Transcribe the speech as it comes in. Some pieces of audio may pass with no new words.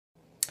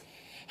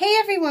Hey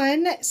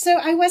everyone! So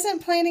I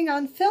wasn't planning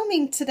on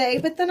filming today,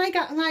 but then I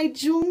got my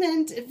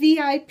Jewelmint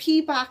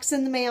VIP box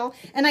in the mail,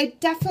 and I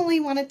definitely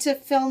wanted to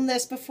film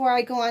this before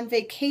I go on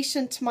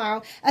vacation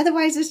tomorrow.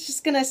 Otherwise it's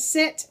just gonna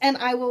sit and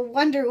I will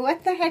wonder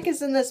what the heck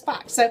is in this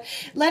box. So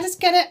let us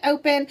get it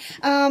open.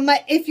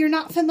 If you're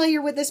not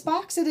familiar with this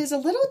box, it is a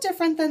little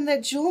different than the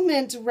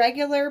Jewelmint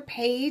regular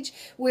page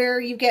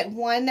where you get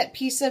one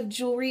piece of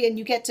jewelry and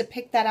you get to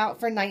pick that out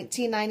for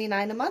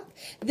 $19.99 a month.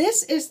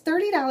 This is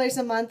 $30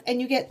 a month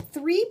and you get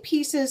 3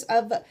 pieces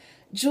of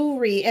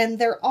jewelry, and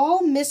they're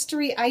all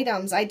mystery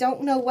items. I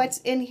don't know what's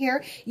in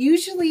here.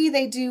 Usually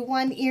they do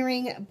one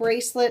earring,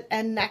 bracelet,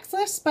 and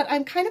necklace, but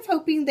I'm kind of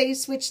hoping they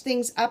switch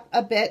things up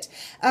a bit.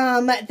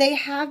 They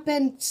have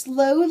been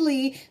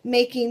slowly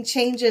making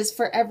changes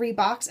for every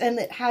box, and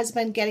it has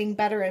been getting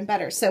better and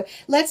better. So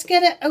let's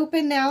get it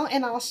open now,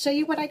 and I'll show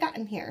you what I got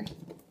in here.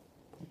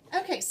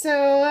 Okay,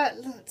 so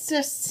let's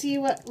just see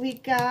what we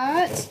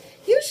got.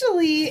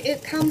 Usually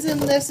it comes in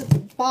this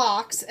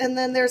box, and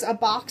then there's a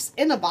box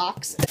in a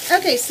box.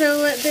 Okay,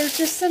 so there's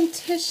just some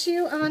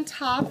tissue on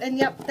top, and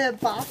yep, the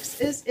box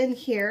is in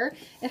here.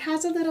 It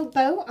has a little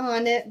bow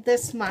on it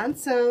this month,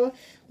 so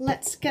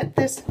let's get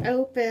this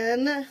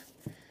open.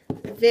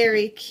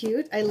 Very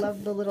cute. I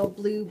love the little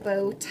blue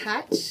bow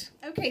touch.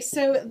 Okay,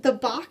 so the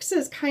box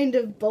is kind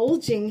of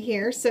bulging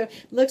here, so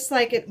looks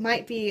like it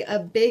might be a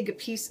big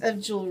piece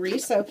of jewelry.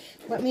 So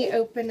let me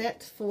open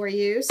it for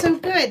you. So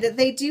good.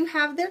 They do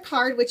have their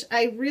card, which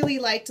I really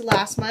liked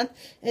last month.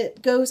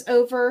 It goes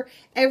over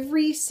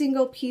every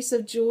single piece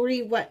of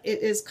jewelry, what it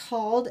is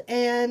called,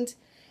 and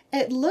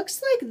it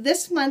looks like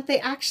this month they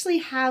actually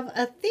have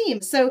a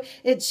theme. So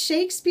it's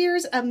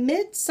Shakespeare's A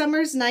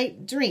Midsummer's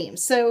Night Dream.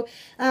 So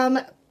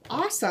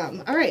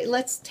awesome. All right,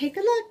 let's take a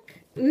look.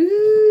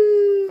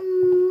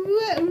 Ooh,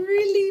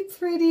 really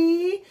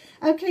pretty.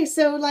 Okay,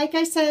 so like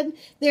I said,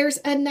 there's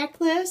a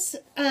necklace,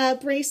 a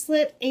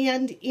bracelet,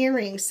 and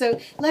earrings. So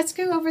let's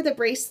go over the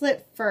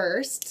bracelet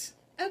first.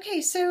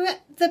 Okay, so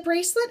the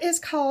bracelet is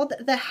called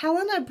the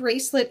Helena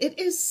bracelet. It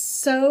is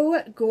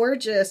so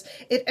gorgeous.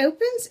 It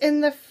opens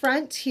in the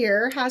front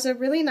here, has a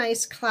really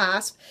nice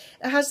clasp.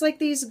 It has like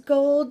these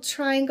gold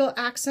triangle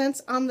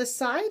accents on the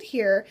side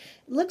here.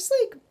 It looks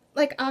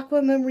like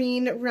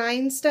aquamarine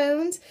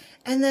rhinestones,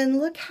 and then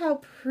look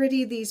how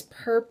pretty these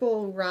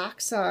purple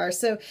rocks are.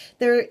 So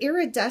they're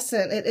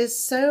iridescent. It is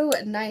so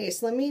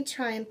nice. Let me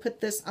try and put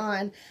this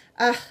on.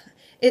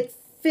 It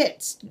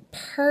fits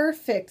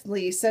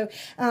perfectly. So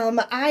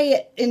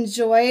I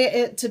enjoy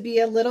it to be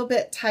a little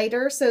bit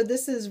tighter, so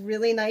this is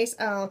really nice.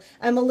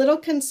 I'm a little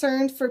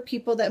concerned for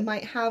people that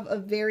might have a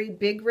very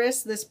big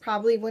wrist. This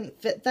probably wouldn't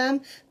fit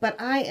them,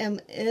 but I am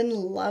in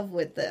love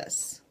with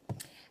this.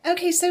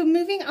 Okay, so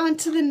moving on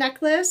to the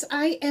necklace.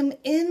 I am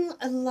in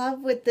love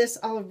with this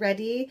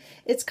already.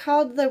 It's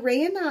called the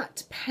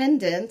Raynaud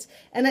pendant,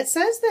 and it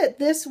says that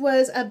this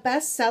was a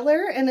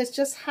bestseller, and it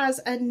just has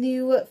a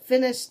new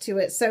finish to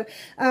it. So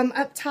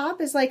up top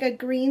is like a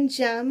green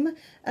gem,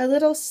 a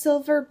little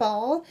silver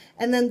ball,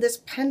 and then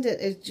this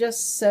pendant is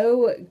just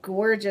so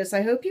gorgeous.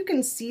 I hope you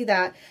can see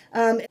that.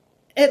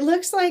 It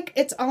looks like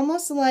it's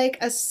almost like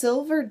a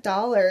silver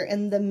dollar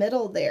in the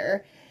middle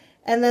there.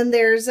 And then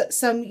there's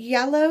some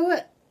yellow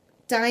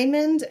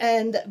diamond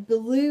and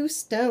blue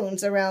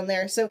stones around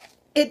there. So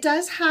it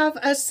does have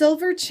a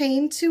silver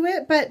chain to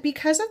it, but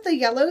because of the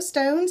yellow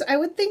stones, I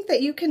would think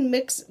that you can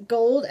mix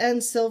gold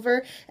and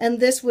silver, and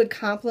this would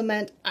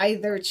complement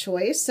either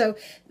choice. So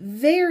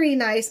very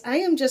nice. I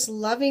am just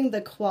loving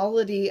the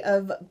quality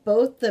of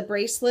both the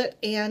bracelet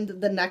and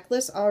the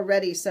necklace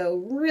already. So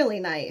really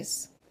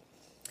nice.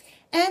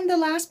 And the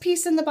last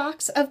piece in the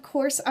box, of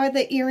course, are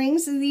the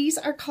earrings. These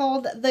are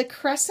called the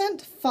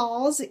Crescent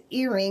Falls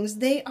earrings.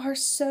 They are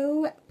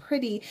so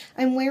pretty.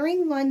 I'm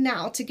wearing one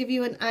now to give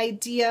you an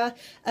idea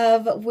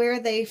of where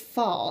they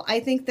fall. I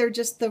think they're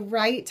just the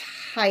right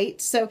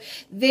height. So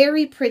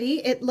very pretty.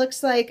 It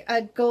looks like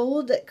a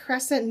gold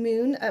crescent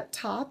moon up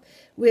top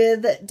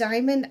with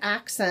diamond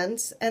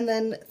accents, and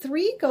then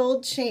 3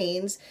 gold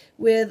chains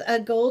with a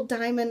gold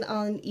diamond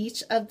on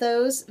each of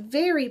those.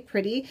 Very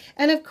pretty.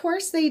 And of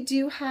course they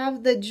do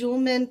have the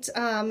Jewelmint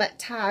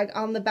tag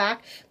on the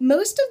back.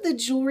 Most of the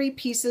jewelry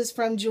pieces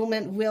from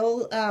Jewelmint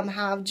will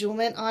have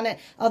Jewelmint on it,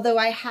 although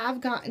I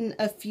have gotten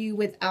a few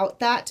without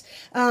that.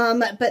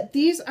 But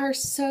these are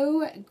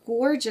so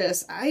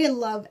gorgeous. I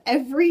love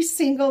every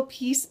single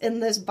piece in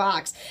this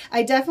box.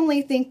 I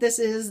definitely think this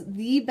is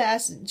the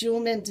best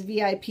Jewelmint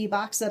VIP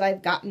box that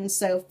I've gotten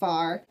so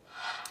far.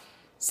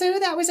 So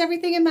that was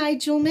everything in my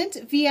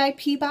Jewelmint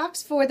VIP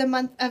box for the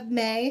month of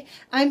May.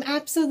 I'm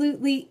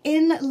absolutely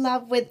in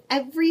love with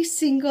every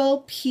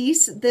single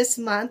piece this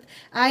month.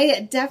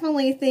 I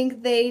definitely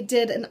think they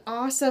did an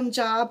awesome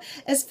job.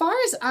 As far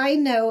as I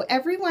know,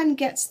 everyone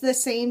gets the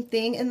same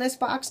thing in this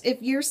box.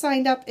 If you're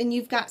signed up and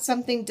you've got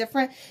something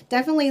different,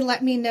 definitely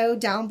let me know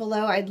down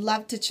below. I'd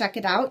love to check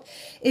it out.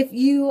 If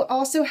you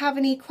also have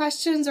any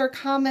questions or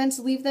comments,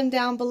 leave them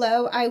down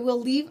below. I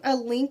will leave a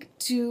link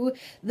to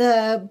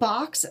the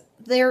box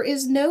There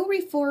is no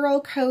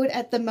referral code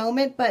at the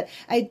moment, but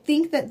I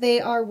think that they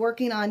are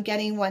working on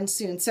getting one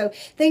soon. So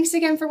thanks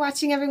again for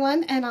watching,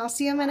 everyone, and I'll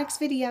see you in my next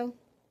video.